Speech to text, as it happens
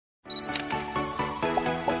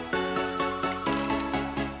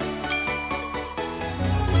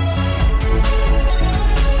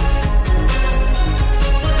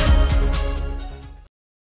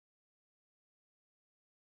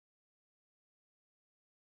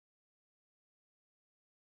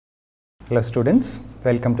Hello students,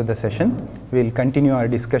 welcome to the session. We will continue our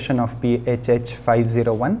discussion of PHH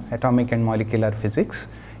 501 Atomic and Molecular Physics.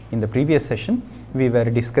 In the previous session, we were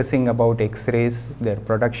discussing about X-rays, their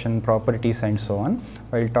production properties and so on.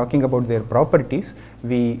 While talking about their properties,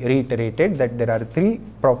 we reiterated that there are three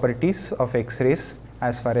properties of X-rays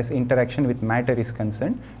as far as interaction with matter is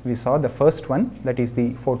concerned. We saw the first one, that is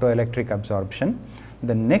the photoelectric absorption.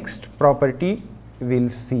 The next property we will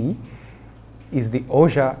see is the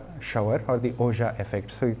Auger shower or the Auger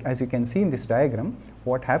effect. So, as you can see in this diagram,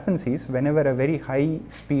 what happens is whenever a very high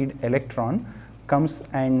speed electron comes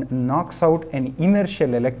and knocks out an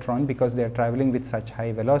inertial electron because they are traveling with such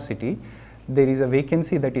high velocity, there is a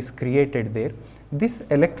vacancy that is created there. This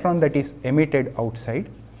electron that is emitted outside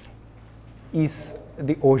is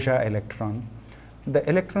the Auger electron. The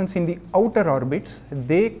electrons in the outer orbits,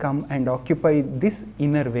 they come and occupy this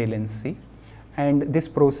inner valency, and this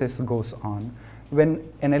process goes on. When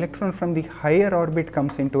an electron from the higher orbit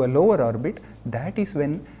comes into a lower orbit, that is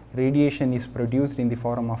when radiation is produced in the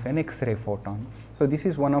form of an X-ray photon. So, this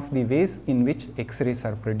is one of the ways in which X-rays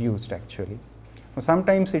are produced actually.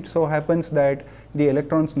 Sometimes it so happens that the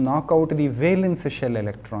electrons knock out the valence shell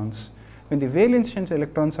electrons. When the valence shell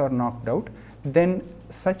electrons are knocked out, then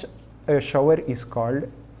such a shower is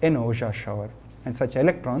called an Auger shower, and such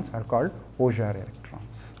electrons are called Auger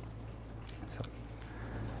electrons. So,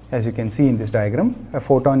 as you can see in this diagram, a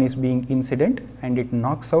photon is being incident and it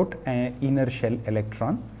knocks out an inner shell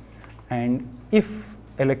electron, and if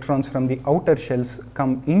electrons from the outer shells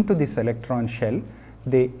come into this electron shell,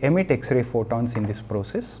 they emit X-ray photons in this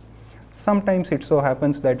process. Sometimes it so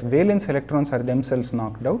happens that valence electrons are themselves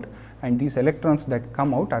knocked out, and these electrons that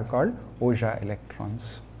come out are called Auger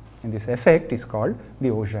electrons, and this effect is called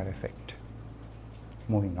the Auger effect.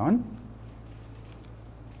 Moving on.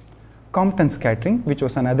 Compton scattering, which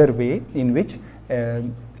was another way in which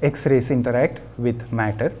X-rays interact with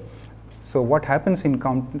matter. So, what happens in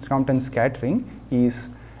Compton scattering is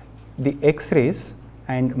the X-rays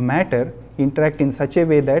and matter interact in such a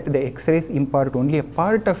way that the X-rays impart only a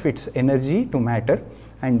part of its energy to matter,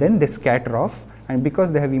 and then they scatter off, and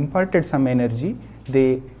because they have imparted some energy,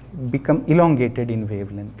 they become elongated in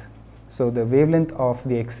wavelength. So, the wavelength of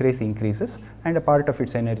the X-rays increases and a part of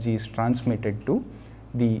its energy is transmitted to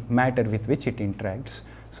the matter with which it interacts.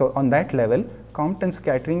 So, on that level, Compton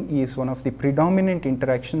scattering is one of the predominant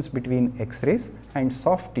interactions between X-rays and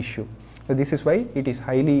soft tissue. So, this is why it is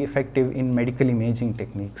highly effective in medical imaging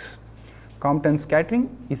techniques. Compton scattering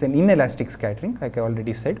is an inelastic scattering, like I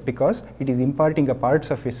already said, because it is imparting a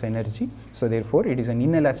parts of its energy. So, therefore, it is an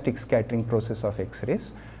inelastic scattering process of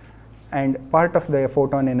X-rays, and part of the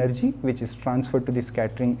photon energy which is transferred to the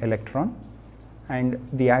scattering electron, and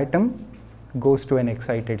the atom goes to an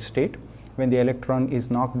excited state. When the electron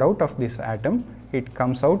is knocked out of this atom, it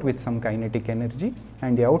comes out with some kinetic energy,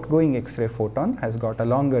 and the outgoing X-ray photon has got a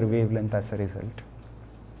longer wavelength as a result.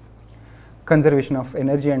 Conservation of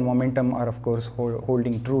energy and momentum are of course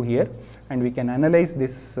holding true here, and we can analyze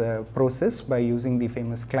this process by using the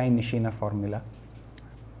famous Klein-Nishina formula.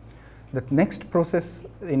 The next process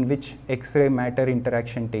in which X-ray matter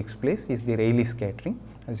interaction takes place is the Rayleigh scattering.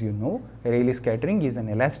 As you know, Rayleigh scattering is an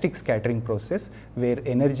elastic scattering process where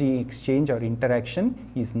energy exchange or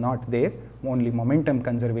interaction is not there, only momentum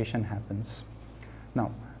conservation happens.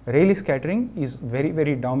 Now, Rayleigh scattering is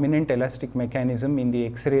very dominant elastic mechanism in the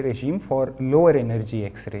X-ray regime for lower energy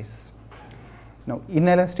X-rays. Now,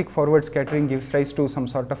 inelastic forward scattering gives rise to some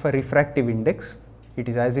sort of a refractive index. It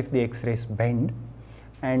is as if the X-rays bend,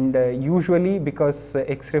 and usually because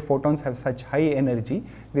X-ray photons have such high energy,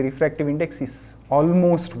 the refractive index is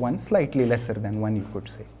almost 1, slightly lesser than 1 you could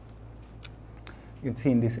say. You can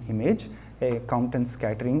see in this image a Compton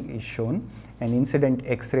scattering is shown. An incident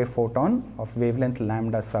X-ray photon of wavelength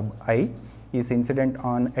lambda sub I is incident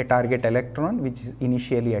on a target electron which is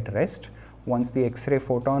initially at rest. Once the X-ray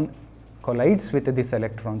photon collides with this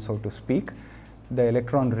electron, so to speak, the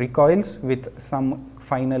electron recoils with some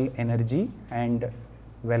final energy and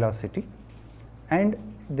velocity, and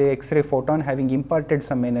the X-ray photon, having imparted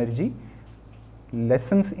some energy,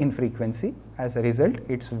 lessens in frequency. As a result,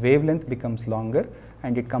 its wavelength becomes longer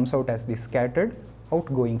and it comes out as the scattered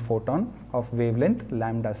outgoing photon of wavelength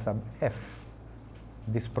lambda sub f.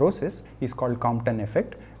 This process is called Compton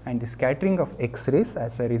effect, and the scattering of X-rays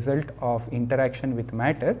as a result of interaction with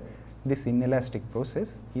matter, this inelastic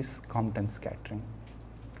process is Compton scattering.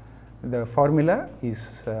 The formula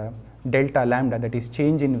is delta lambda, that is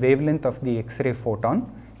change in wavelength of the X-ray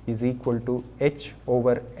photon, is equal to h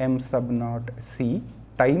over m sub naught c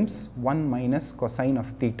times 1 minus cosine of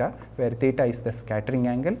theta, where theta is the scattering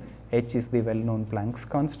angle, h is the well known Planck's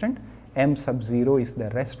constant, m sub 0 is the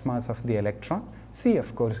rest mass of the electron, c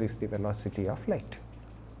of course is the velocity of light.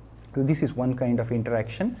 So this is one kind of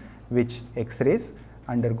interaction which X-rays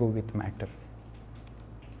undergo with matter.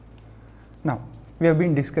 Now, we have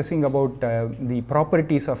been discussing about the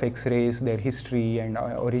properties of X-rays, their history and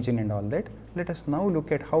origin and all that. Let us now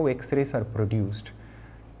look at how X-rays are produced.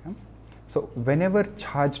 So whenever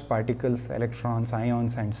charged particles, electrons,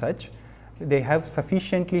 ions and such, they have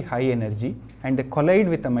sufficiently high energy and they collide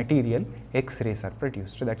with a material, X-rays are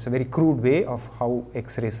produced. So that's a very crude way of how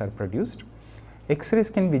X-rays are produced. X-rays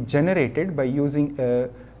can be generated by using a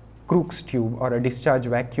Crookes tube or a discharge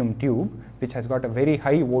vacuum tube, which has got a very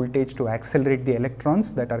high voltage to accelerate the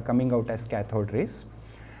electrons that are coming out as cathode rays.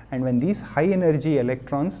 And when these high energy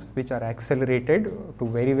electrons, which are accelerated to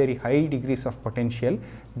very, very high degrees of potential,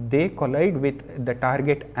 they collide with the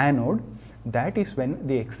target anode, that is when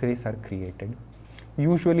the X-rays are created.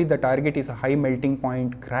 Usually the target is a high melting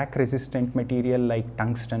point, crack resistant material like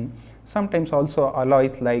tungsten. Sometimes also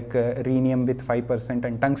alloys like rhenium with 5%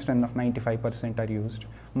 and tungsten of 95% are used.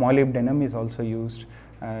 Molybdenum is also used.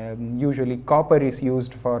 Usually copper is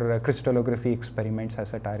used for crystallography experiments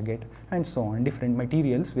as a target, and so on, different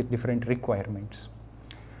materials with different requirements.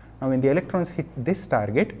 Now when the electrons hit this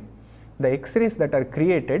target, the X-rays that are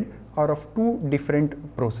created are of two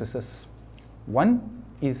different processes. One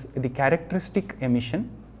is the characteristic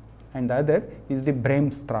emission and the other is the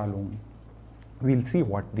Bremsstrahlung. We will see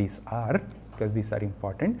what these are because these are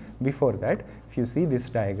important. Before that, if you see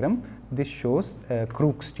this diagram, this shows a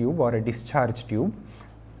Crookes tube or a discharge tube,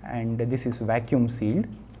 and this is vacuum sealed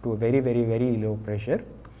to a very, very, very low pressure,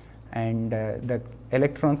 and the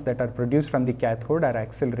electrons that are produced from the cathode are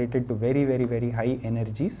accelerated to very, very, very high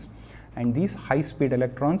energies, and these high speed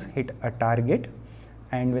electrons hit a target,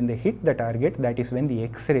 and when they hit the target, that is when the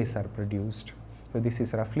X-rays are produced. So this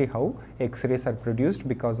is roughly how X-rays are produced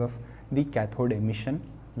because of the cathode emission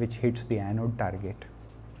which hits the anode target.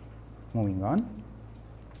 Moving on.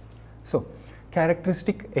 So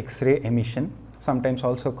characteristic X-ray emission, sometimes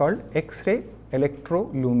also called X-ray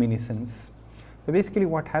electroluminescence. So basically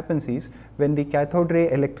what happens is, when the cathode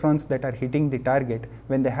ray electrons that are hitting the target,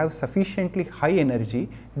 when they have sufficiently high energy,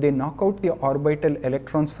 they knock out the orbital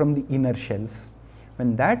electrons from the inner shells.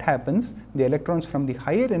 When that happens, the electrons from the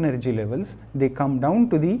higher energy levels, they come down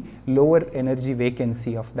to the lower energy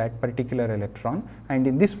vacancy of that particular electron, and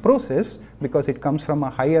in this process, because it comes from a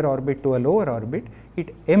higher orbit to a lower orbit,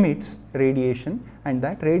 it emits radiation, and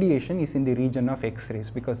that radiation is in the region of X-rays,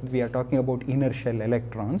 because we are talking about inner shell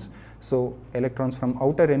electrons. So electrons from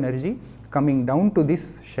outer energy coming down to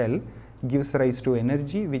this shell gives rise to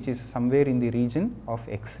energy which is somewhere in the region of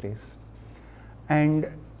X-rays. And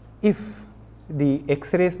if the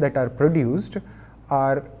X-rays that are produced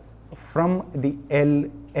are from the L,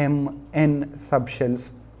 M, N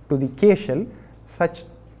subshells to the K shell, such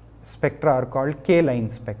spectra are called K-line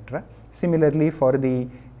spectra. Similarly, for the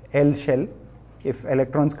L shell, if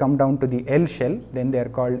electrons come down to the L shell, then they are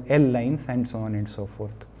called L lines, and so on and so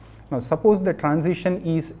forth. Now, suppose the transition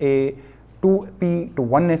is a 2p to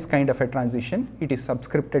 1s kind of a transition, it is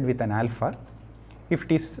subscripted with an alpha. If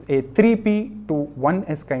it is a 3p to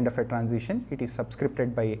 1s kind of a transition, it is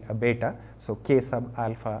subscripted by a beta. So K sub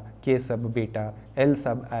alpha, K sub beta, L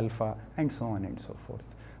sub alpha, and so on and so forth.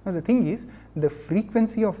 Now the thing is, the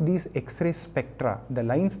frequency of these X-ray spectra, the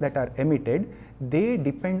lines that are emitted, they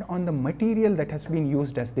depend on the material that has been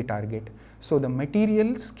used as the target. So the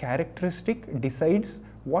material's characteristic decides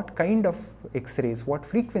what kind of X-rays, what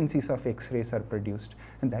frequencies of X-rays are produced,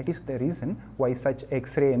 and that is the reason why such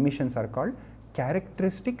X-ray emissions are called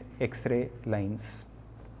characteristic X-ray lines.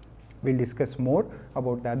 We will discuss more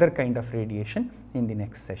about the other kind of radiation in the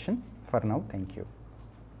next session. For now, thank you.